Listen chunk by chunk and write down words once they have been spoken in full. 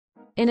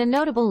In a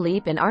notable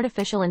leap in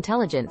artificial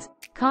intelligence,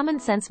 Common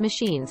Sense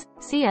Machines,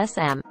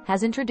 CSM,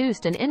 has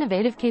introduced an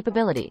innovative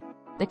capability: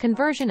 the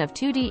conversion of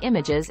 2D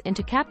images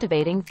into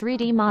captivating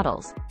 3D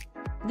models.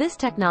 This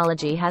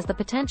technology has the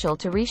potential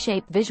to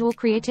reshape visual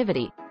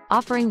creativity,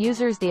 offering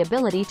users the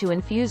ability to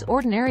infuse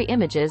ordinary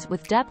images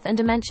with depth and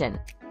dimension.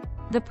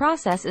 The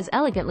process is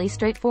elegantly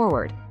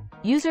straightforward.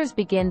 Users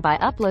begin by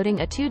uploading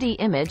a 2D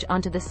image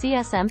onto the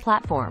CSM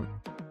platform.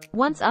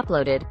 Once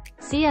uploaded,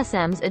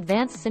 CSM's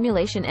advanced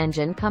simulation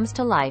engine comes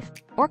to life,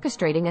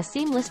 orchestrating a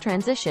seamless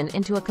transition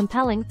into a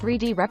compelling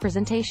 3D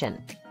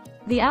representation.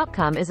 The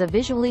outcome is a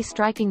visually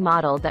striking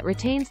model that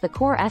retains the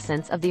core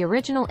essence of the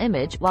original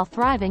image while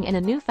thriving in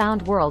a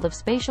newfound world of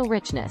spatial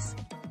richness.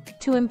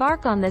 To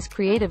embark on this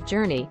creative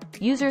journey,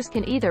 users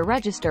can either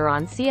register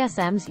on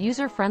CSM's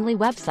user-friendly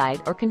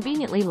website or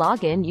conveniently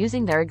log in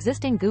using their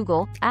existing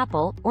Google,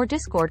 Apple, or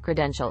Discord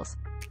credentials.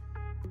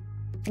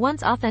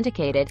 Once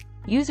authenticated,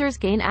 users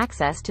gain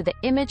access to the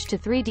Image to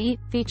 3D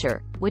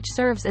feature, which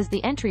serves as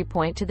the entry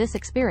point to this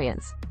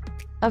experience.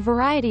 A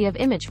variety of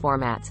image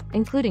formats,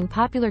 including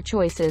popular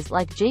choices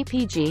like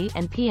JPG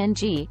and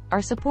PNG,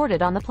 are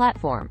supported on the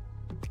platform.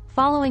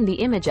 Following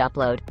the image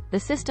upload, the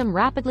system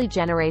rapidly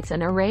generates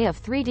an array of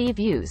 3D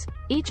views,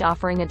 each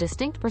offering a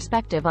distinct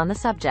perspective on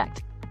the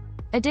subject.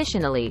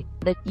 Additionally,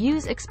 the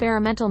Use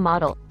Experimental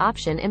Model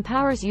option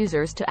empowers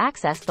users to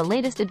access the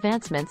latest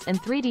advancements in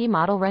 3D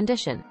model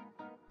rendition.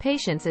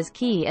 Patience is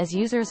key as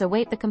users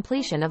await the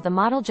completion of the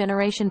model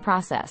generation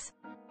process.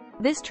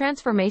 This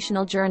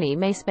transformational journey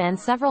may span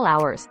several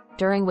hours,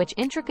 during which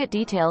intricate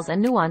details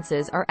and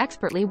nuances are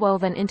expertly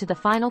woven into the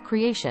final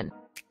creation.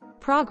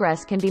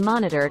 Progress can be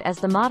monitored as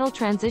the model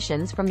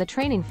transitions from the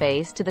training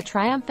phase to the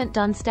triumphant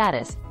done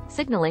status,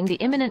 signaling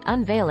the imminent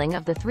unveiling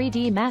of the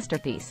 3D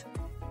masterpiece.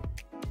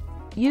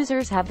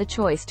 Users have the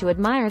choice to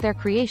admire their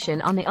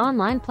creation on the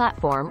online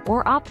platform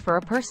or opt for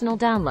a personal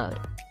download.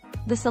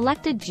 The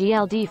selected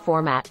GLD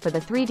format for the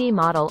 3D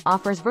model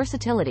offers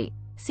versatility,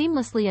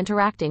 seamlessly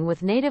interacting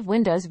with native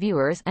Windows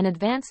viewers and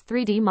advanced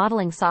 3D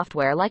modeling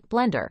software like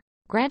Blender,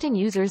 granting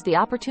users the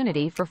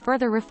opportunity for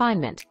further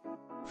refinement.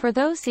 For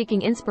those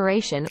seeking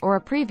inspiration or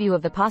a preview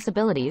of the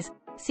possibilities,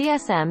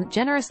 CSM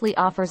generously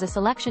offers a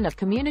selection of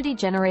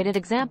community-generated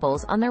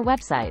examples on their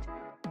website.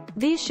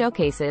 These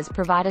showcases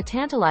provide a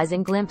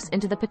tantalizing glimpse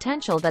into the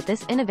potential that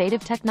this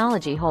innovative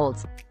technology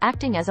holds,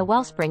 acting as a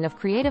wellspring of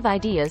creative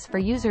ideas for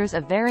users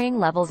of varying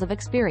levels of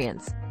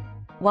experience.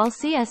 While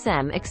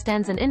CSM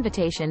extends an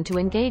invitation to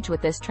engage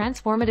with this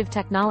transformative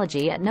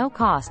technology at no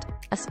cost,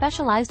 a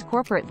specialized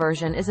corporate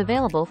version is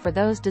available for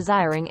those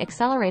desiring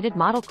accelerated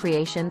model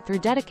creation through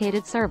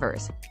dedicated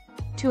servers.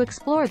 To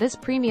explore this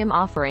premium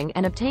offering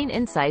and obtain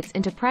insights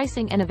into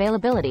pricing and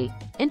availability,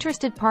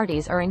 interested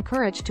parties are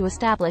encouraged to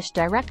establish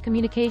direct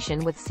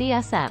communication with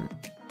CSM.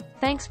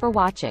 Thanks for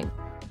watching.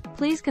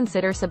 Please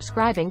consider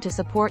subscribing to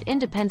support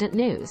independent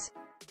news.